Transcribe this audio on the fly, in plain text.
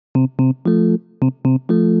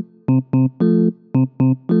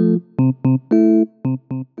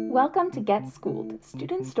Welcome to Get Schooled,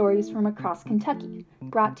 student stories from across Kentucky,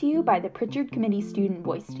 brought to you by the Pritchard Committee Student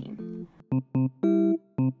Voice Team.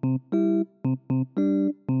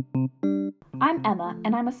 I'm Emma,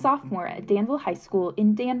 and I'm a sophomore at Danville High School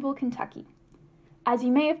in Danville, Kentucky. As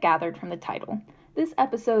you may have gathered from the title, this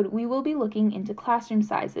episode we will be looking into classroom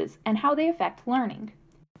sizes and how they affect learning.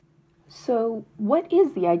 So, what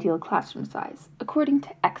is the ideal classroom size, according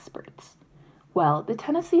to experts? Well, the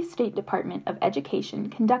Tennessee State Department of Education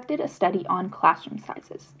conducted a study on classroom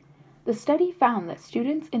sizes. The study found that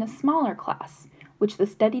students in a smaller class, which the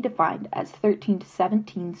study defined as 13 to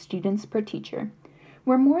 17 students per teacher,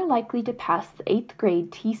 were more likely to pass the 8th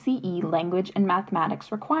grade TCE language and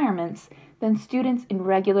mathematics requirements than students in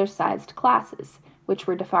regular-sized classes, which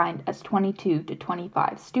were defined as 22 to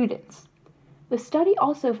 25 students. The study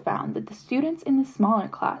also found that the students in the smaller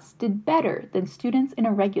class did better than students in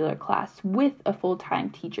a regular class with a full-time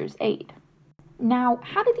teacher's aide. Now,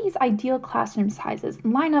 how do these ideal classroom sizes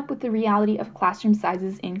line up with the reality of classroom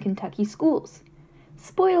sizes in Kentucky schools?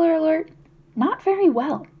 Spoiler alert, not very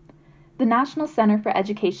well. The National Center for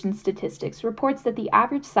Education Statistics reports that the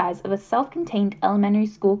average size of a self-contained elementary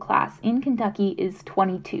school class in Kentucky is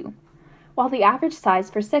 22, while the average size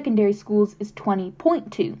for secondary schools is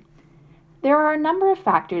 20.2. There are a number of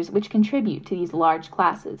factors which contribute to these large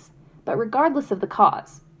classes, but regardless of the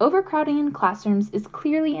cause, overcrowding in classrooms is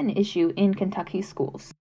clearly an issue in Kentucky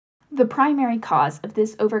schools. The primary cause of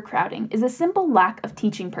this overcrowding is a simple lack of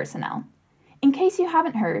teaching personnel. In case you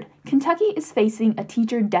haven't heard, Kentucky is facing a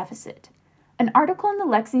teacher deficit. An article in the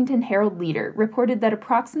Lexington Herald-Leader reported that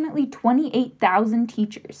approximately 28,000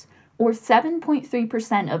 teachers, or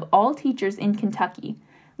 7.3% of all teachers in Kentucky,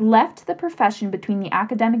 left the profession between the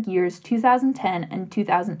academic years 2010 and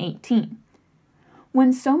 2018.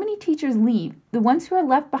 When so many teachers leave, the ones who are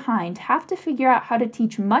left behind have to figure out how to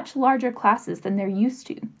teach much larger classes than they're used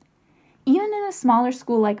to. Even in a smaller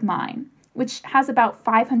school like mine, which has about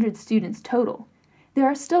 500 students total, there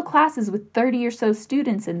are still classes with 30 or so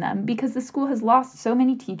students in them because the school has lost so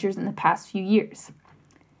many teachers in the past few years.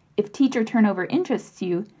 If teacher turnover interests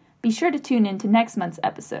you, be sure to tune in to next month's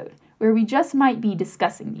episode, where we just might be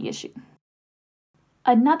discussing the issue.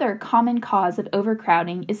 Another common cause of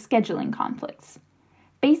overcrowding is scheduling conflicts.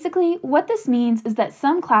 Basically, what this means is that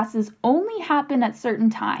some classes only happen at certain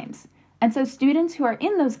times, and so students who are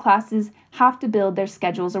in those classes have to build their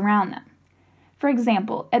schedules around them. For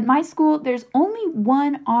example, at my school, there's only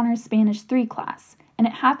one Honors Spanish 3 class, and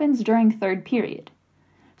it happens during third period.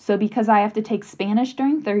 So because I have to take Spanish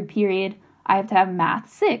during third period, I have to have Math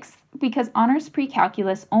 6th, because Honors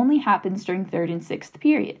Pre-Calculus only happens during third and sixth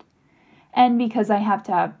period. And because I have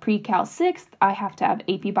to have Pre-Cal 6th, I have to have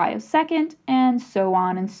AP Bio 2nd, and so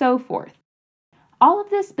on and so forth. All of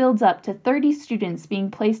this builds up to 30 students being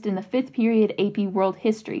placed in the 5th period AP World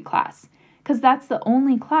History class, because that's the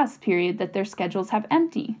only class period that their schedules have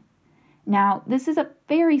empty. Now, this is a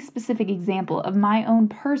very specific example of my own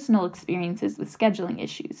personal experiences with scheduling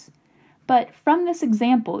issues. But from this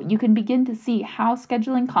example, you can begin to see how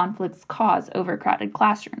scheduling conflicts cause overcrowded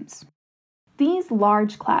classrooms. These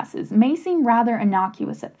large classes may seem rather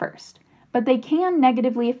innocuous at first, but they can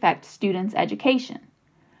negatively affect students' education.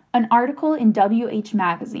 An article in WH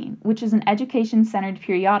Magazine, which is an education-centered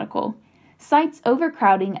periodical, cites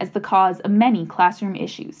overcrowding as the cause of many classroom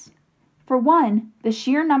issues. For one, the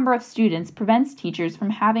sheer number of students prevents teachers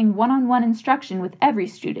from having one-on-one instruction with every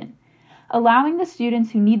student, allowing the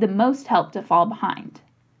students who need the most help to fall behind.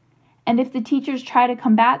 And if the teachers try to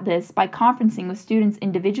combat this by conferencing with students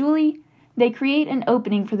individually, they create an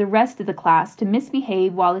opening for the rest of the class to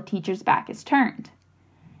misbehave while the teacher's back is turned.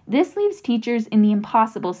 This leaves teachers in the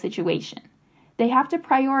impossible situation. They have to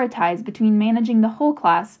prioritize between managing the whole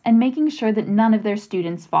class and making sure that none of their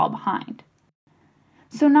students fall behind.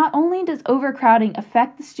 So not only does overcrowding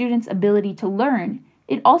affect the students' ability to learn,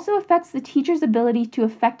 it also affects the teacher's ability to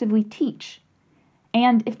effectively teach.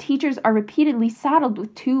 And if teachers are repeatedly saddled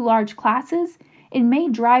with too large classes, it may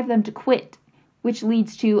drive them to quit, which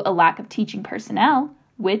leads to a lack of teaching personnel,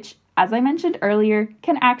 which, as I mentioned earlier,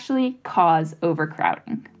 can actually cause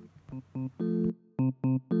overcrowding.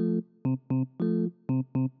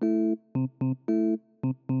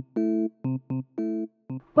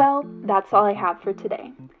 Well, that's all I have for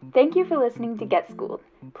today. Thank you for listening to Get Schooled.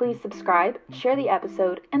 Please subscribe, share the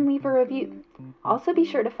episode, and leave a review. Also be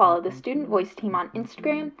sure to follow the Student Voice Team on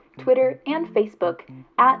Instagram, Twitter, and Facebook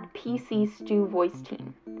at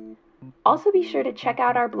PCStuVoiceTeam. Also be sure to check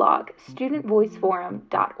out our blog,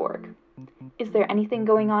 studentvoiceforum.org. Is there anything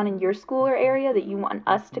going on in your school or area that you want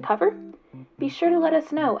us to cover? be sure to let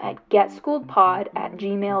us know at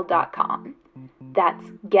getschooledpod@gmail.com. That's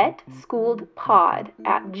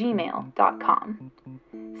getschooledpod@gmail.com.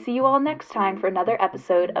 See you all next time for another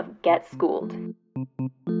episode of Get Schooled.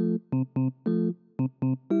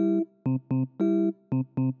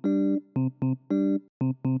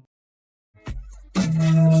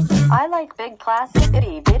 I like big classes,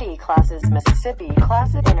 itty bitty classes, Mississippi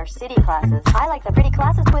classes, inner city classes. I like the pretty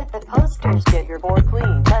classes with the posters. Get your board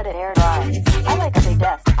clean, let it air dry. I like a big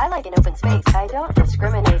desk, I like an open space. I don't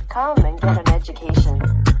discriminate, come and get an education.